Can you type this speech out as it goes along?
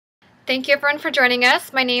Thank you everyone for joining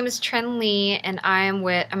us. My name is Trinh Lee, and I'm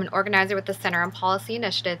an organizer with the Center on Policy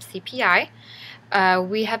Initiative, CPI.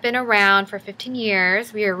 We have been around for 15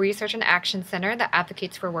 years. We are a research and action center that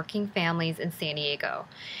advocates for working families in San Diego.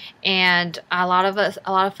 And a lot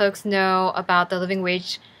of folks know about the living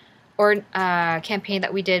wage campaign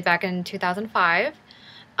that we did back in 2005.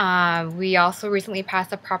 We also recently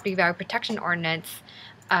passed a property value protection ordinance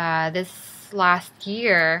this last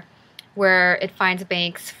year, where it fines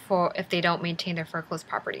banks if they don't maintain their foreclosed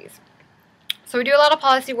properties. So we do a lot of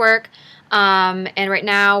policy work, and right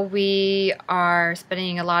now we are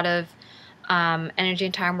spending a lot of energy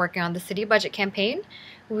and time working on the city budget campaign.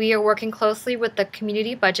 We are working closely with the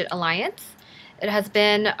Community Budget Alliance. It has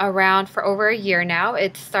been around for over a year now.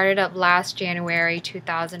 It started up last January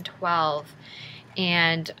 2012,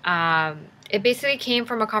 and it basically came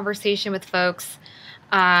from a conversation with folks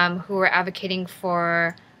who were advocating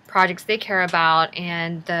for projects they care about,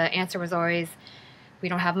 and the answer was always, we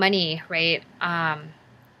don't have money, right? But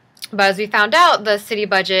as we found out, the city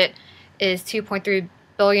budget is $2.3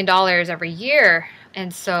 billion every year,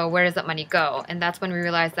 and so where does that money go? And that's when we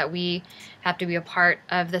realized that we have to be a part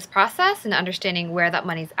of this process and understanding where that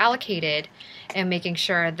money is allocated and making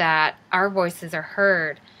sure that our voices are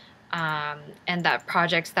heard, and that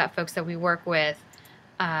projects that folks that we work with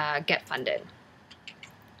get funded.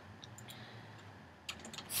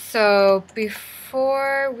 So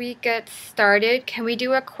before we get started, can we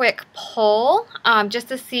do a quick poll just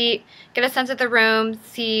to get a sense of the room,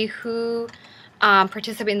 see who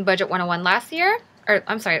participated in Budget 101 last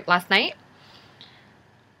night?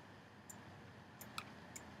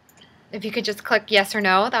 If you could just click yes or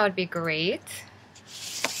no, that would be great.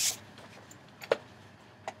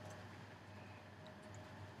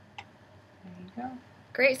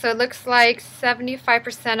 Great, so it looks like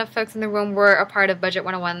 75% of folks in the room were a part of Budget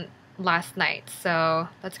 101 last night, so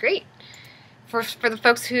that's great. For the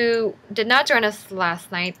folks who did not join us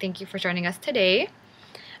last night, thank you for joining us today.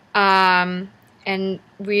 And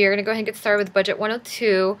we are going to go ahead and get started with Budget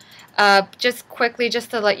 102. Just quickly,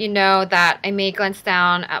 just to let you know that I may glance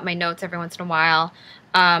down at my notes every once in a while.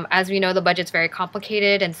 As we know, the budget's very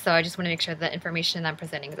complicated, and so I just want to make sure the information I'm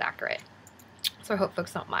presenting is accurate. So I hope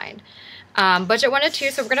folks don't mind. Budget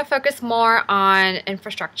 102, so we're going to focus more on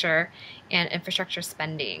infrastructure and infrastructure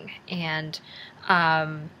spending, and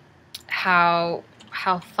how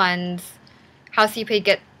the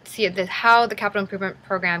capital improvement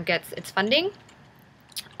program gets its funding,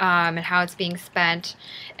 and how it's being spent,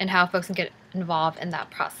 and how folks can get involved in that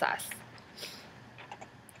process.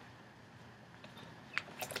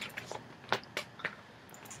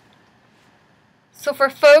 So for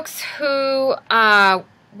folks who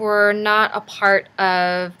were not a part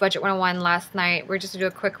of Budget 101 last night, we're just going to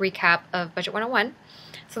do a quick recap of Budget 101.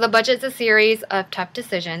 So the budget is a series of tough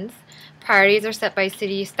decisions. Priorities are set by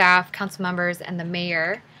city staff, council members, and the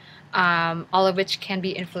mayor, all of which can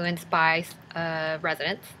be influenced by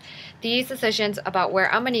residents. These decisions about where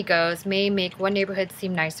our money goes may make one neighborhood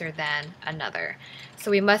seem nicer than another. So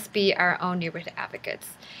we must be our own neighborhood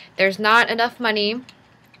advocates. There's not enough money.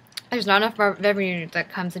 There's not enough revenue that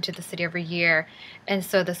comes into the city every year, and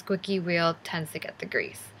so the squeaky wheel tends to get the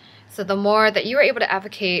grease. So the more that you are able to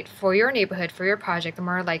advocate for your neighborhood, for your project, the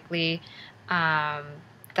more likely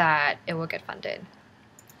that it will get funded.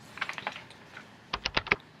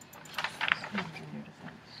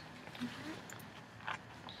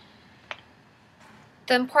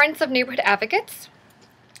 The importance of neighborhood advocates.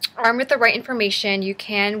 Armed with the right information, you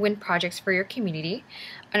can win projects for your community.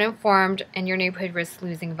 Uninformed, and your neighborhood risks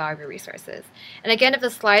losing valuable resources. And again, if the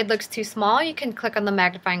slide looks too small, you can click on the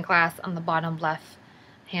magnifying glass on the bottom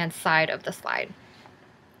left-hand side of the slide.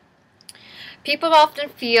 People often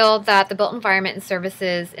feel that the built environment and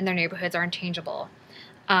services in their neighborhoods are unchangeable.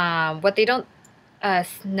 What they don't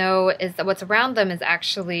know is that what's around them is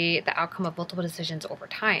actually the outcome of multiple decisions over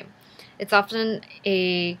time. It's often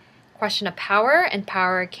a question of power, and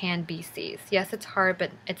power can be seized. Yes, it's hard, but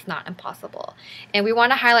it's not impossible. And we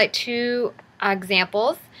want to highlight two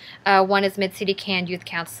examples. One is Mid-City Can Youth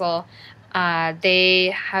Council.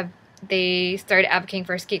 They started advocating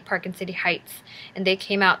for a skate park in City Heights, and they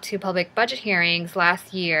came out to public budget hearings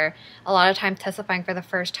last year, a lot of times testifying for the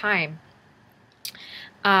first time.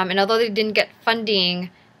 And although they didn't get funding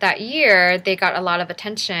that year, they got a lot of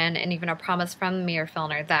attention and even a promise from Mayor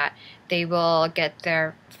Fellner that they will get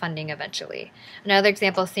their funding eventually. Another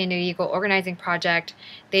example is San Diego Organizing Project.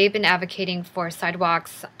 They've been advocating for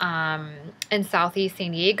sidewalks in Southeast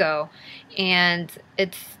San Diego, and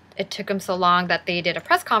it took them so long that they did a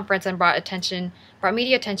press conference and brought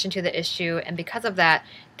media attention to the issue, and because of that,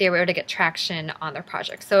 they were able to get traction on their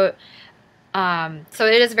project. So So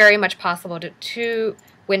it is very much possible to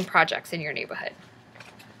win projects in your neighborhood.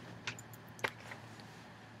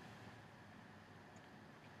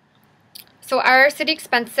 So our city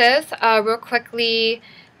expenses, real quickly,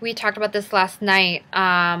 we talked about this last night,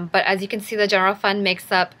 but as you can see, the general fund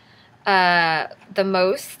makes up the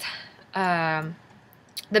most,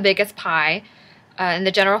 the biggest pie, and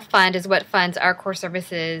the general fund is what funds our core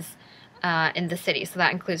services in the city. So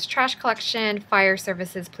that includes trash collection, fire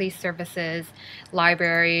services, police services,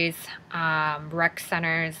 libraries, rec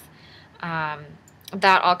centers.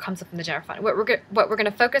 That all comes up from the general fund. What we're going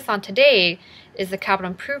to focus on today is the capital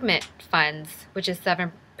improvement funds, which is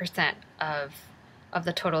 7% of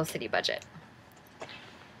the total city budget.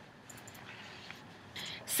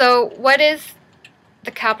 So what is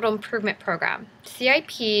the capital improvement program?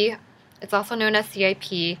 CIP, it's also known as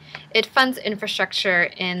CIP, it funds infrastructure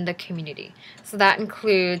in the community. So that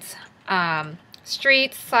includes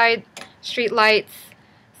streets, street lights,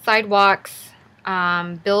 sidewalks,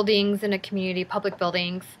 buildings in a community, public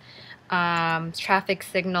buildings, traffic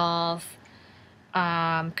signals,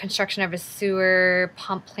 construction of a sewer,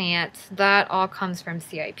 pump plant. That all comes from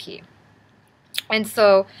CIP. And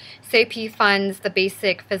so CIP funds the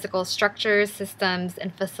basic physical structures, systems,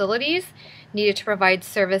 and facilities needed to provide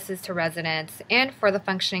services to residents and for the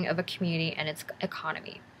functioning of a community and its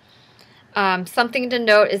economy. Something to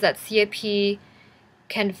note is that CIP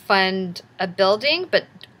can fund a building, but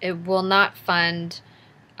it will not fund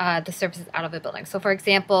the services out of a building. So for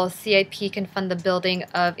example, CIP can fund the building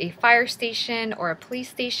of a fire station or a police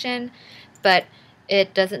station, but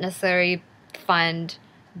it doesn't necessarily fund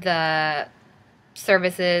the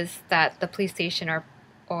services that the police station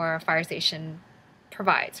or fire station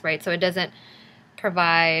provides, right? So it doesn't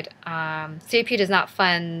provide, CIP does not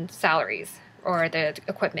fund salaries or the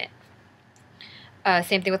equipment.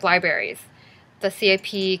 Same thing with libraries. The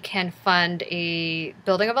CIP can fund a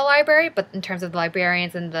building of a library, but in terms of the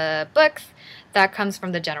librarians and the books, that comes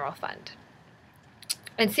from the general fund.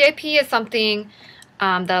 And CIP is something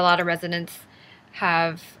that a lot of residents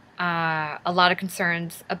have a lot of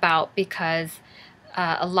concerns about because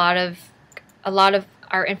a lot of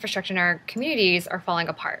our infrastructure in our communities are falling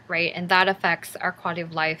apart, right? And that affects our quality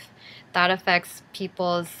of life. That affects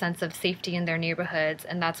people's sense of safety in their neighborhoods,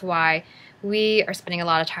 and that's why we are spending a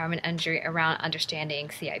lot of time and energy around understanding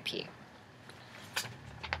CIP.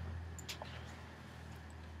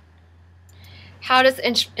 How does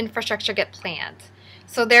infrastructure get planned?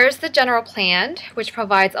 So there's the general plan, which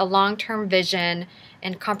provides a long-term vision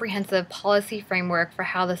and comprehensive policy framework for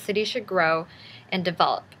how the city should grow and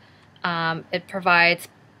develop. It provides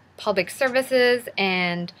public services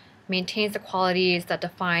and maintains the qualities that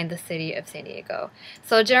define the city of San Diego.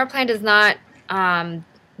 So the general plan does not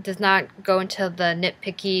go into the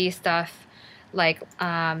nitpicky stuff like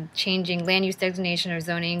changing land use designation or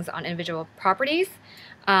zonings on individual properties,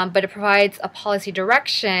 but it provides a policy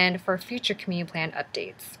direction for future community plan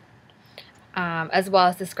updates, as well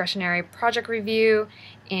as discretionary project review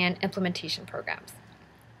and implementation programs.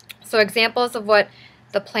 So examples of what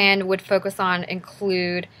the plan would focus on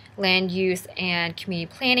include land use and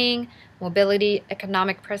community planning, mobility,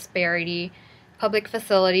 economic prosperity, public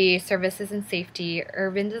facility, services and safety,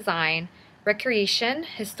 urban design, recreation,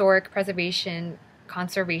 historic preservation,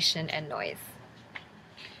 conservation, and noise.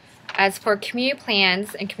 As for community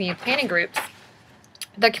plans and community planning groups,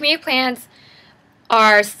 the community plans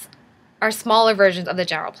are smaller versions of the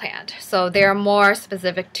general plan. So they are more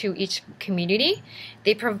specific to each community.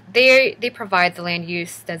 They provide the land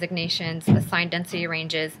use designations, assign density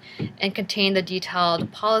ranges, and contain the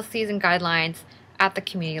detailed policies and guidelines at the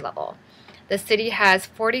community level. The city has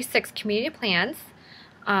 46 community plans,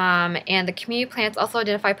 and the community plans also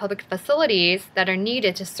identify public facilities that are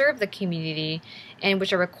needed to serve the community and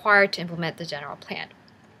which are required to implement the general plan.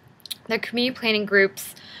 The community planning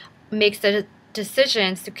groups makes the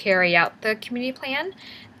decisions to carry out the community plan.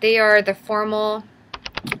 They are the formal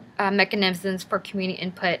mechanisms for community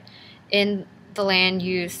input in the land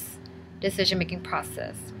use decision-making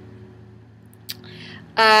process.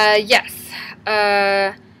 Yes,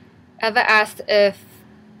 Eva asked if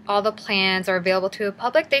all the plans are available to the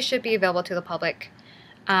public. They should be available to the public.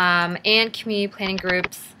 And community planning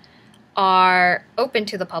groups are open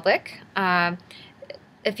to the public.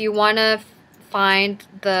 If you want to find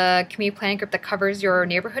the community planning group that covers your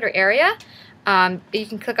neighborhood or area, you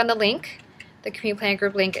can click on the link, the community planning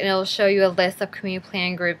group link, and it'll show you a list of community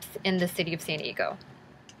planning groups in the city of San Diego.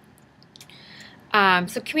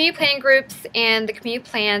 So community planning groups and the community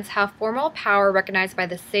plans have formal power recognized by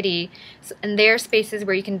the city, and they are spaces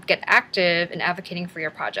where you can get active in advocating for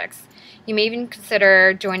your projects. You may even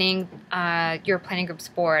consider joining your planning group's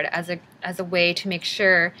board as a way to make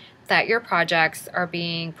sure that your projects are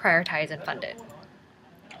being prioritized and funded.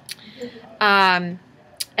 And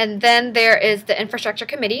then there is the Infrastructure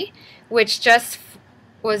Committee, which just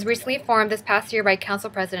was recently formed this past year by Council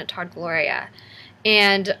President Todd Gloria.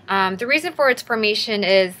 And the reason for its formation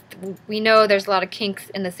is we know there's a lot of kinks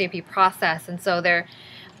in the CIP process, and so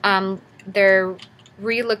they're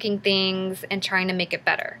re-looking things and trying to make it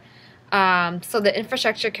better. So the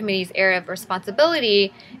Infrastructure Committee's area of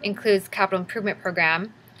responsibility includes capital improvement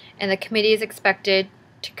program, and the committee is expected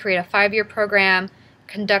to create a 5-year program,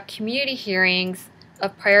 conduct community hearings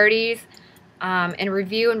of priorities, and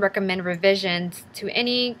review and recommend revisions to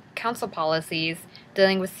any council policies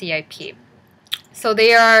dealing with CIP. So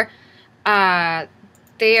they are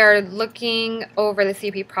looking over the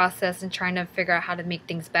CIP process and trying to figure out how to make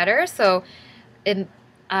things better. So it's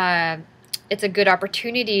a good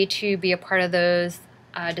opportunity to be a part of those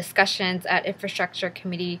discussions at Infrastructure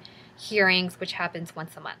Committee hearings, which happens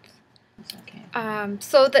once a month. Okay.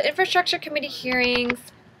 So the Infrastructure Committee hearings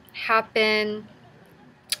happen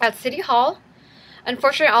at City Hall.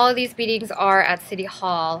 Unfortunately, all of these meetings are at City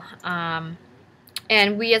Hall.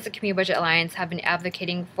 And we as the Community Budget Alliance have been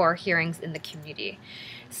advocating for hearings in the community.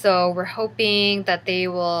 So we're hoping that they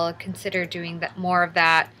will consider doing more of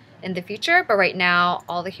that in the future. But right now,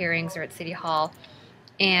 all the hearings are at City Hall.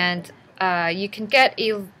 And you can get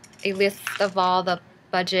a list of all the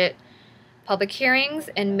budget public hearings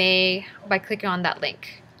in May by clicking on that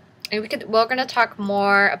link. And we're going to talk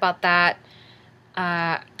more about that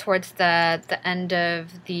towards the end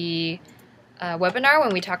of the webinar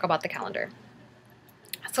when we talk about the calendar.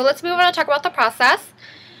 So let's move on and talk about the process.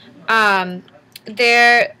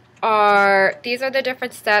 These are the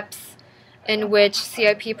different steps in which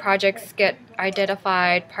CIP projects get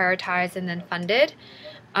identified, prioritized, and then funded.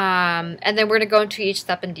 And then we're going to go into each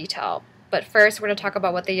step in detail. But first, we're going to talk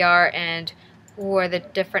about what they are and who are the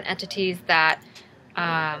different entities that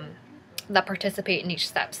participate in each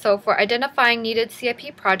step. So for identifying needed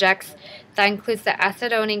CIP projects, that includes the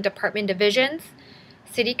asset owning department divisions,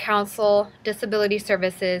 City Council, Disability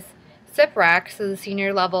Services, SIPRAC, so the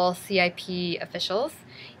senior level CIP officials,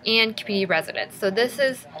 and community residents. So this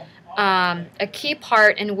is a key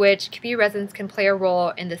part in which community residents can play a role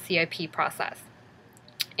in the CIP process.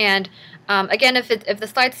 And again, if the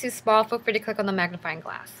slide's too small, feel free to click on the magnifying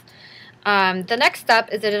glass. The next step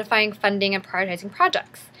is identifying funding and prioritizing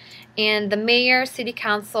projects. And the Mayor, City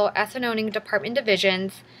Council, asset owning department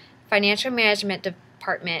divisions, Financial Management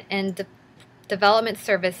Department, and the Development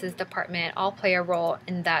Services Department all play a role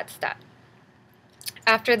in that step.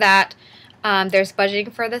 After that, there's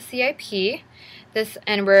budgeting for the CIP.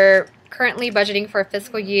 And we're currently budgeting for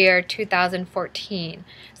fiscal year 2014.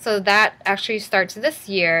 So that actually starts this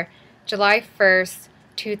year, July 1st,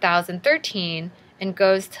 2013, and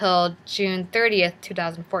goes till June 30th,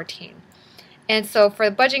 2014. And so for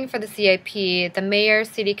the budgeting for the CIP, the Mayor,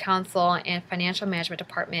 City Council, and Financial Management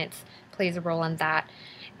Departments plays a role in that.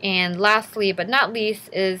 And lastly, but not least,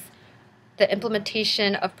 is the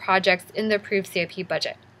implementation of projects in the approved CIP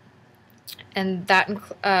budget. And that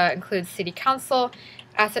includes City Council,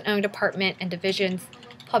 Asset Owning Department and Divisions,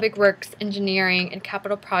 Public Works, Engineering, and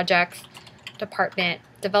Capital Projects Department,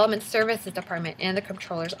 Development Services Department, and the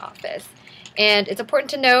Comptroller's Office. And it's important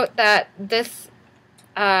to note that this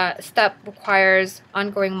step requires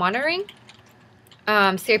ongoing monitoring.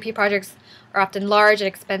 CIP projects are often large and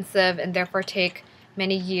expensive and therefore take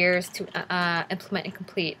many years to implement and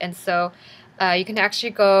complete. And so you can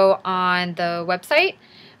actually go on the website.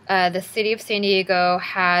 The City of San Diego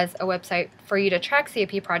has a website for you to track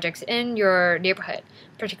CIP projects in your neighborhood,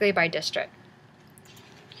 particularly by district.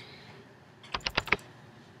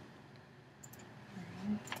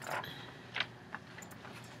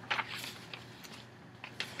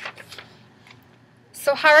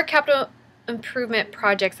 So how are capital improvement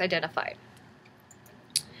projects identified?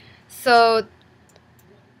 So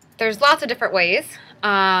there's lots of different ways.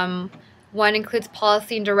 One includes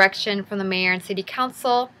policy and direction from the mayor and city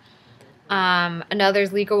council. Another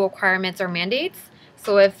is legal requirements or mandates.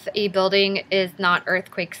 So if a building is not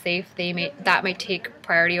earthquake safe, that might take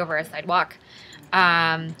priority over a sidewalk.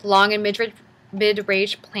 Long and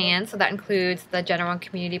mid-range plans, so that includes the general and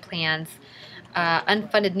community plans,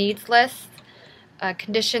 unfunded needs lists,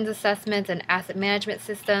 conditions assessments and asset management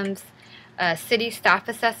systems, city staff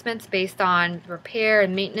assessments based on repair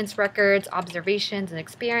and maintenance records, observations, and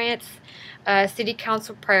experience, city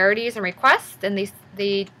council priorities and requests, and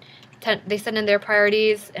they they send in their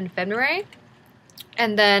priorities in February.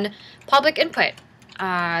 And then public input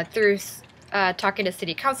through talking to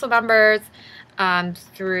city council members,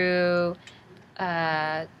 through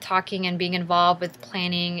talking and being involved with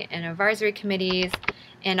planning and advisory committees,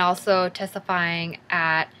 and also testifying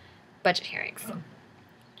at budget hearings.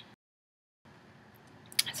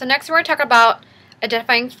 So next we're going to talk about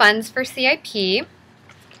identifying funds for CIP.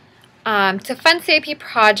 To fund CIP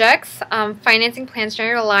projects, financing plans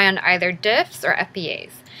generally rely on either DIFs or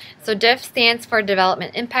FBAs. So DIF stands for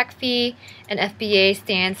Development Impact Fee, and FBA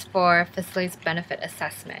stands for Facilities Benefit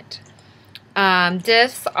Assessment.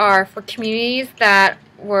 DIFs are for communities that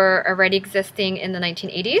were already existing in the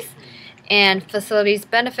 1980s, and Facilities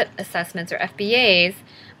Benefit Assessments, or FBAs,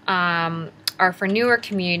 are for newer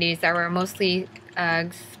communities that were mostly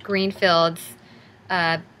greenfields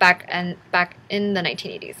back in the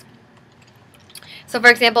 1980s. So for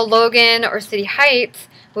example, Logan or City Heights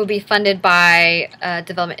will be funded by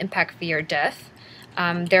Development Impact Fee, or DIF.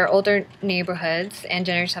 They're older neighborhoods and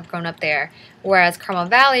generations have grown up there, whereas Carmel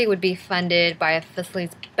Valley would be funded by a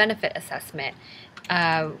Facilities Benefit Assessment,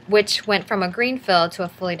 which went from a greenfield to a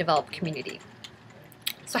fully developed community.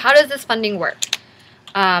 So how does this funding work?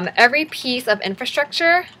 Every piece of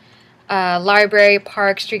infrastructure, library,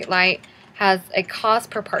 park, street light, has a cost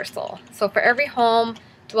per parcel. So for every home,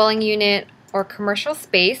 dwelling unit, or commercial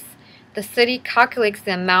space, the city calculates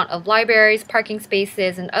the amount of libraries, parking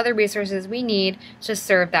spaces, and other resources we need to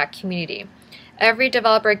serve that community. Every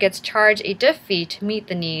developer gets charged a DIF fee to meet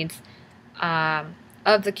the needs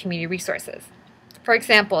of the community resources. For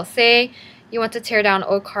example, say you want to tear down an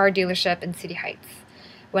old car dealership in City Heights.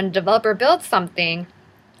 When a developer builds something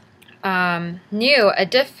new, a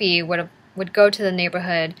DIF fee would go to the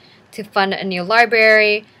neighborhood to fund a new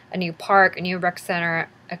library, a new park, a new rec center,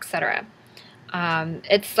 etc.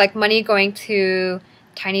 It's like money going to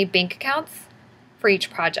tiny bank accounts for each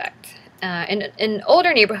project. In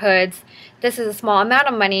older neighborhoods, this is a small amount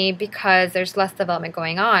of money because there's less development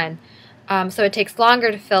going on. So it takes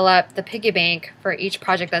longer to fill up the piggy bank for each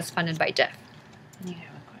project that's funded by DIF. You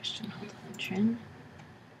have a question. Hold on, Trin.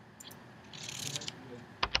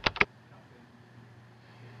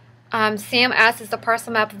 Sam asks, is the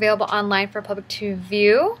parcel map available online for public to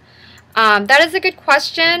view? That is a good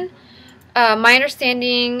question. My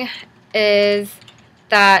understanding is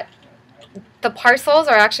that the parcels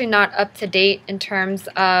are actually not up to date in terms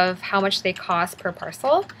of how much they cost per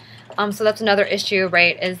parcel. So that's another issue,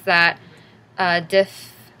 right, is that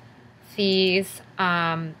DIF fees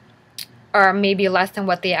are maybe less than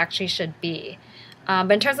what they actually should be.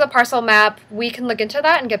 But in terms of the parcel map, we can look into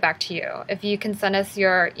that and get back to you. If you can send us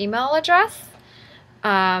your email address,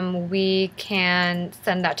 we can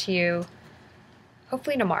send that to you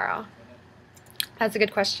hopefully tomorrow. That's a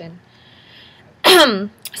good question.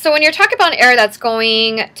 So when you're talking about an area that's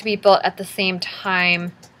going to be built at the same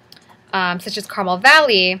time, such as Carmel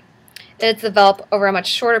Valley, it's developed over a much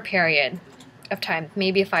shorter period of time,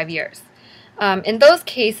 maybe 5 years. In those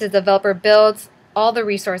cases, the developer builds all the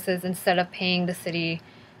resources instead of paying the city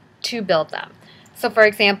to build them. So for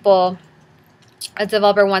example, a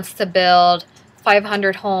developer wants to build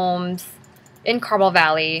 500 homes in Carmel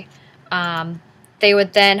Valley. They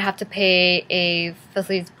would then have to pay a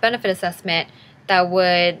facilities benefit assessment that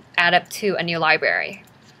would add up to a new library.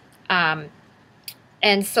 And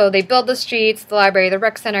so they build the streets, the library, the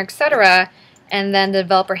rec center, etc., and then the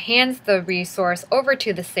developer hands the resource over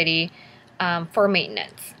to the city for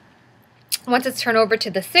maintenance. Once it's turned over to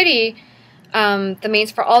the city, the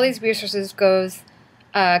maintenance for all these resources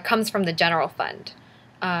comes from the general fund.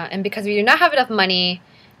 And because we do not have enough money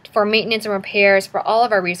for maintenance and repairs for all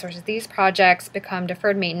of our resources, these projects become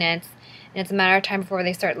deferred maintenance, and it's a matter of time before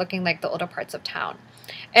they start looking like the older parts of town.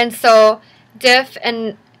 And so DIF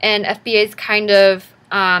and FBAs kind of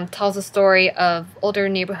tells a story of older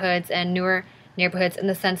neighborhoods and newer neighborhoods, in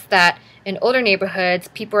the sense that in older neighborhoods,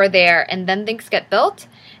 people are there and then things get built,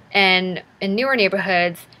 and in newer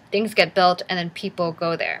neighborhoods, things get built and then people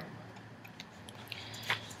go there.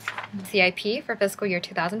 CIP for fiscal year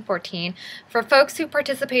 2014. For folks who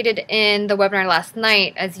participated in the webinar last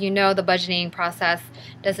night, as you know, the budgeting process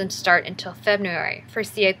doesn't start until February. For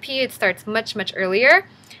CIP, it starts much, much earlier.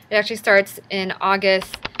 It actually starts in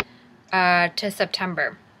August to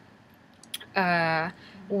September,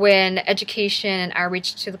 when education and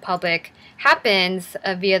outreach to the public happens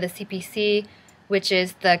via the CPC, which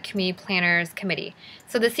is the Community Planners Committee.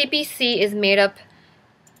 So the CPC is made up,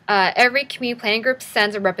 every community planning group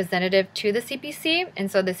sends a representative to the CPC,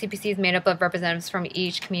 and so the CPC is made up of representatives from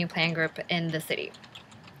each community planning group in the city.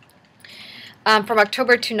 From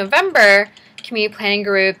October to November, community planning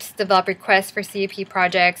groups develop requests for CIP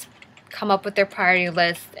projects come up with their priority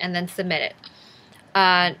list and then submit it.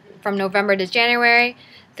 From November to January,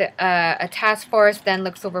 a task force then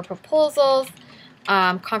looks over proposals,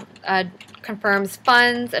 confirms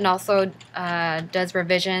funds, and also does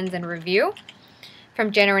revisions and review.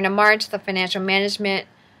 From January to March, the financial management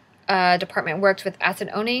department works with asset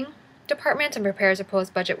owning departments and prepares a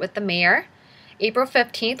proposed budget with the mayor. April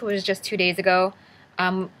 15th, which was just 2 days ago,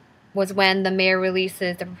 was when the mayor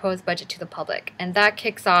releases the proposed budget to the public. And that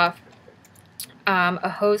kicks off a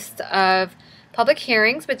host of public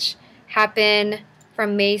hearings, which happen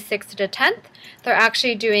from May 6th to the 10th. They're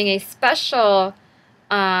actually doing a special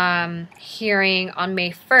hearing on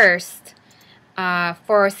May 1st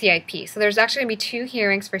for CIP. So there's actually going to be 2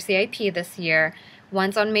 hearings for CIP this year.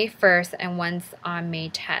 One's on May 1st and one's on May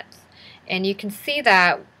 10th. And you can see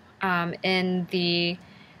that in the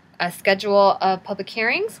schedule of public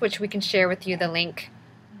hearings, which we can share with you the link.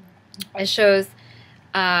 It shows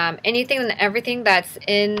anything and everything that's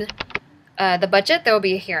in the budget. There will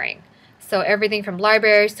be a hearing. So everything from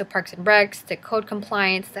libraries to parks and recs to code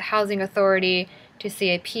compliance to housing authority to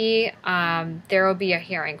CIP, there will be a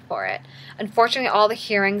hearing for it. Unfortunately, all the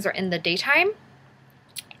hearings are in the daytime,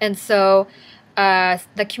 and so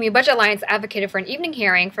the Community Budget Alliance advocated for an evening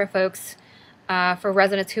hearing for folks, for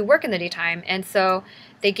residents who work in the daytime, and so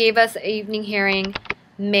they gave us an evening hearing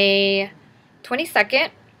May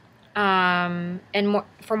 22nd. And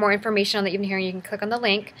for more information on the evening hearing, you can click on the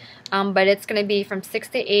link. But it's going to be from 6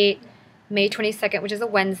 to 8, May 22nd, which is a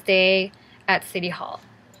Wednesday, at City Hall.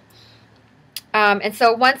 And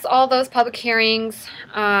so once all those public hearings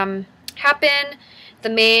happen, the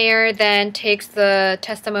mayor then takes the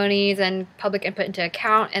testimonies and public input into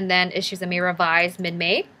account and then issues a May revise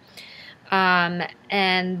mid-May.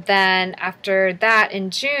 And then after that, in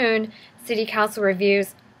June, City Council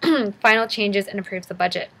reviews final changes and approves the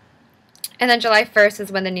budget. And then July 1st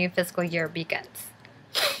is when the new fiscal year begins.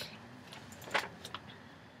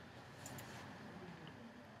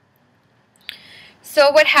 So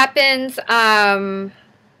what happens now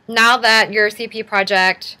that your CP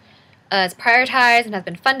project is prioritized and has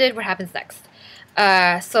been funded? What happens next?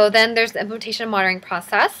 So then there's the implementation and monitoring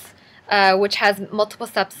process, which has multiple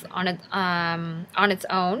steps on its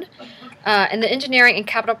own. And the engineering and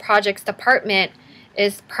capital projects department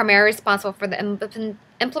is primarily responsible for the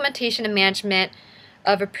implementation and management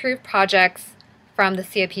of approved projects from the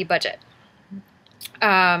CIP budget.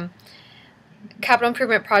 Capital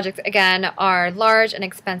improvement projects, again, are large and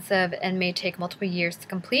expensive and may take multiple years to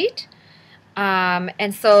complete.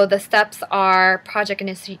 And so the steps are project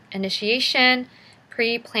initiation,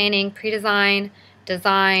 pre-planning, pre-design,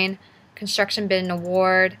 design, construction bid and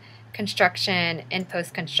award, construction, and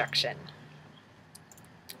post-construction.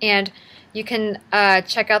 And you can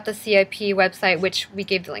check out the CIP website, which we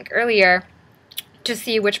gave the link earlier, to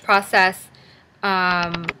see which process,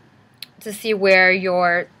 to see where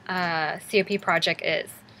your CIP project is.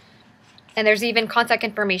 And there's even contact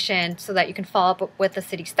information so that you can follow up with the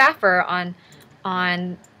city staffer on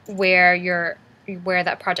where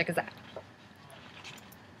that project is at.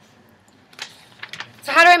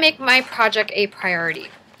 So how do I make my project a priority?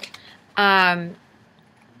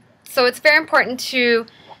 So it's very important to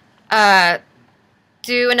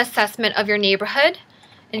do an assessment of your neighborhood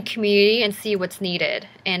and community and see what's needed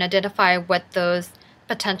and identify what those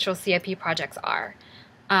potential CIP projects are.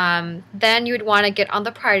 Then you would want to get on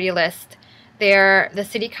the priority list. The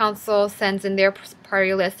City Council sends in their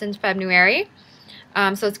priority list in February,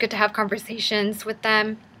 so it's good to have conversations with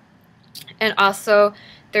them. And also,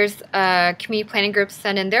 there's community planning groups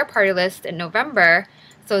send in their priority list in November,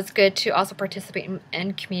 so it's good to also participate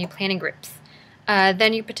in community planning groups.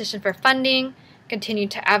 Then you petition for funding, continue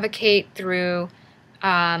to advocate through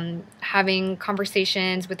having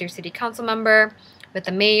conversations with your city council member, with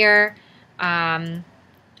the mayor,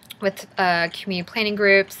 with community planning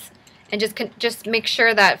groups, and just make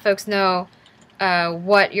sure that folks know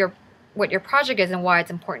what your project is and why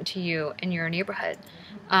it's important to you in your neighborhood.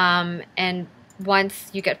 And once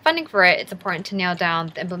you get funding for it, it's important to nail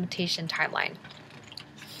down the implementation timeline.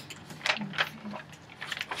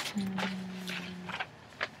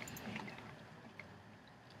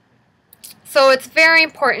 So it's very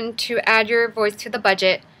important to add your voice to the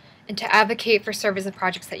budget and to advocate for services and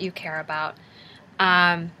projects that you care about.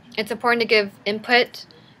 It's important to give input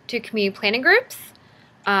to community planning groups.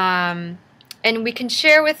 And we can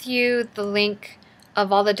share with you the link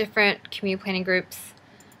of all the different community planning groups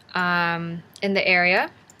in the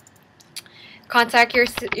area. Contact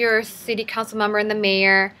your city council member and the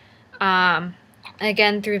mayor,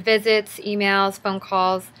 again, through visits, emails, phone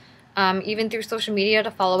calls, even through social media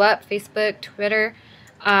to follow up, Facebook, Twitter.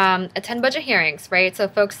 attend budget hearings, right? So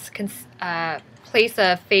folks can place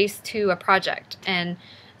a face to a project and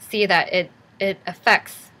see that it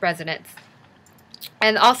affects residents.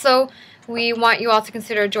 And also, we want you all to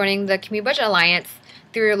consider joining the Community Budget Alliance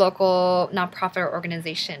through your local nonprofit or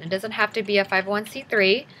organization. It doesn't have to be a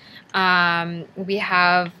 501c3. We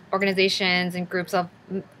have organizations and groups of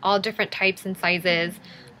all different types and sizes,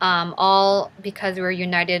 all because we're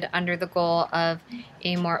united under the goal of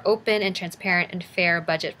a more open and transparent and fair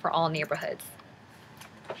budget for all neighborhoods.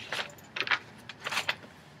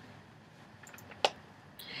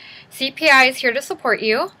 CPI is here to support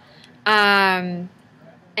you.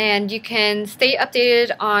 And you can stay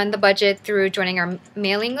updated on the budget through joining our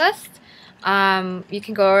mailing list. You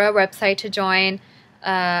can go to our website to join.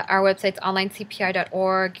 Our website's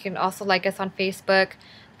onlinecpi.org. You can also like us on Facebook,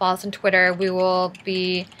 follow us on Twitter. We will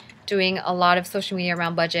be doing a lot of social media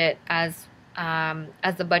around budget as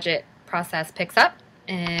the budget process picks up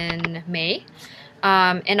in May.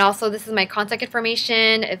 And also, this is my contact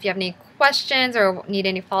information. If you have any questions or need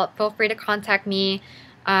any follow-up, feel free to contact me.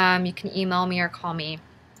 You can email me or call me.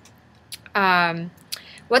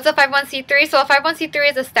 What's a 501c3? So a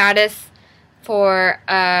 501c3 is a status for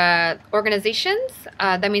organizations.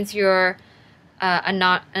 That means you're a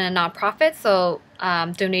nonprofit. So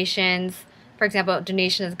donations, for example,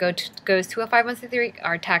 donations goes to a 501c3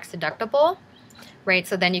 are tax deductible, right?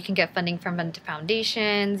 So then you can get funding from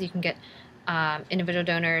foundations. You can get individual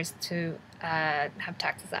donors to have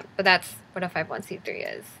tax exempt. But that's what a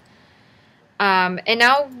 501c3 is. And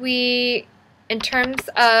now in terms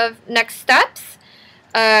of next steps,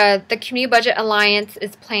 the Community Budget Alliance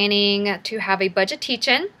is planning to have a budget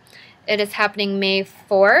teach-in. It is happening May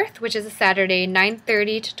 4th, which is a Saturday,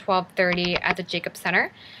 9:30 to 12:30 at the Jacob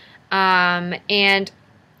Center. And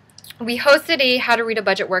we hosted a How to Read a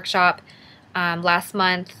Budget workshop last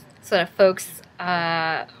month so that folks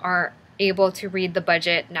are able to read the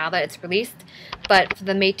budget now that it's released. But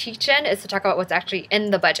the May teach-in is to talk about what's actually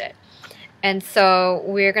in the budget. And so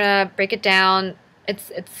we're going to break it down.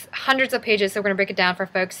 It's hundreds of pages, so we're going to break it down for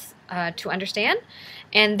folks to understand.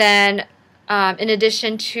 And then in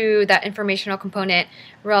addition to that informational component,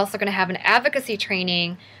 we're also going to have an advocacy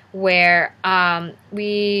training where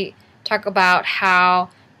we talk about how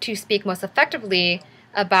to speak most effectively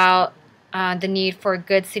about the need for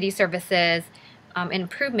good city services and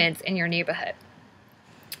improvements in your neighborhood.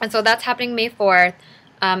 And so that's happening May 4th.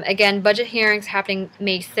 Again, budget hearings happening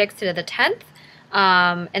May 6th to the 10th,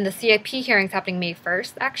 and the CIP hearings happening May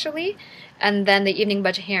 1st, actually, and then the evening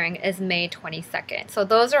budget hearing is May 22nd. So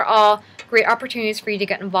those are all great opportunities for you to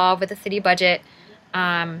get involved with the city budget.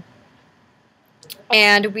 And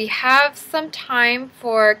we have some time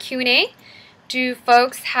for Q&A. Do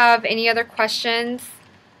folks have any other questions?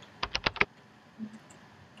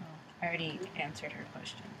 Oh, I already answered her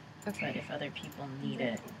question. Okay. But if other people need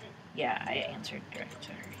it, yeah, I answered direct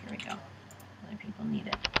to her. Here we go. Other people need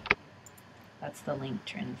it. That's the link,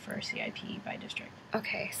 Trinh, for CIP by district.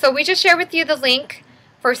 Okay, so we just shared with you the link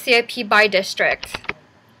for CIP by district.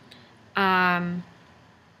 And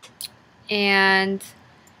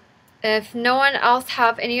if no one else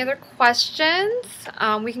have any other questions,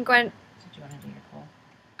 we can go ahead. Did you want to do your poll?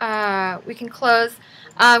 We can close.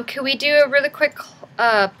 Could we do a really quick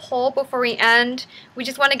poll before we end? We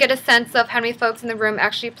just want to get a sense of how many folks in the room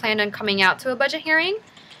actually plan on coming out to a budget hearing.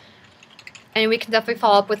 And we can definitely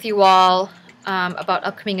follow up with you all about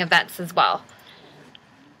upcoming events as well.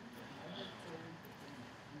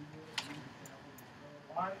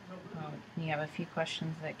 You have a few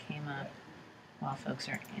questions that came up while folks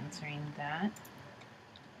are answering that.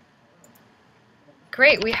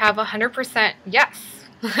 Great, we have 100% yes,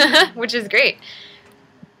 which is great.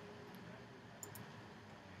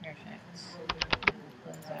 Perfect.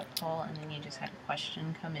 Close that poll, and then you just had a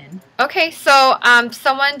question come in. Okay, so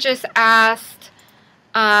someone just asked,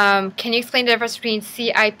 can you explain the difference between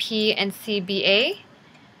CIP and CBA?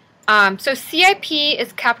 So CIP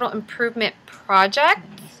is Capital Improvement Project.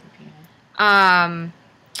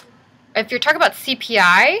 If you're talking about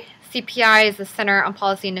CPI, CPI is the Center on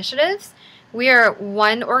Policy Initiatives. We are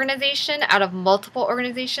one organization out of multiple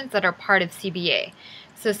organizations that are part of CBA.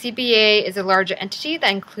 So CBA is a larger entity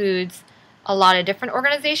that includes a lot of different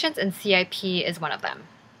organizations, and CIP is one of them.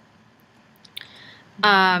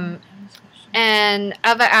 And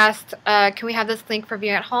Eva asked, can we have this link for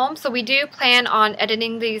viewing at home? So we do plan on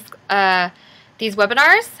editing these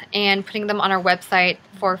webinars and putting them on our website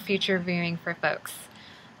for future viewing for folks.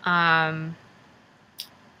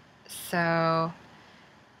 So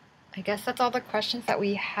I guess that's all the questions that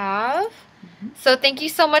we have. So thank you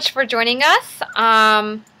so much for joining us.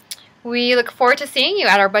 We look forward to seeing you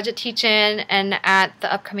at our budget teach-in and at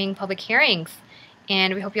the upcoming public hearings.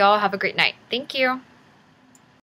 And we hope you all have a great night. Thank you.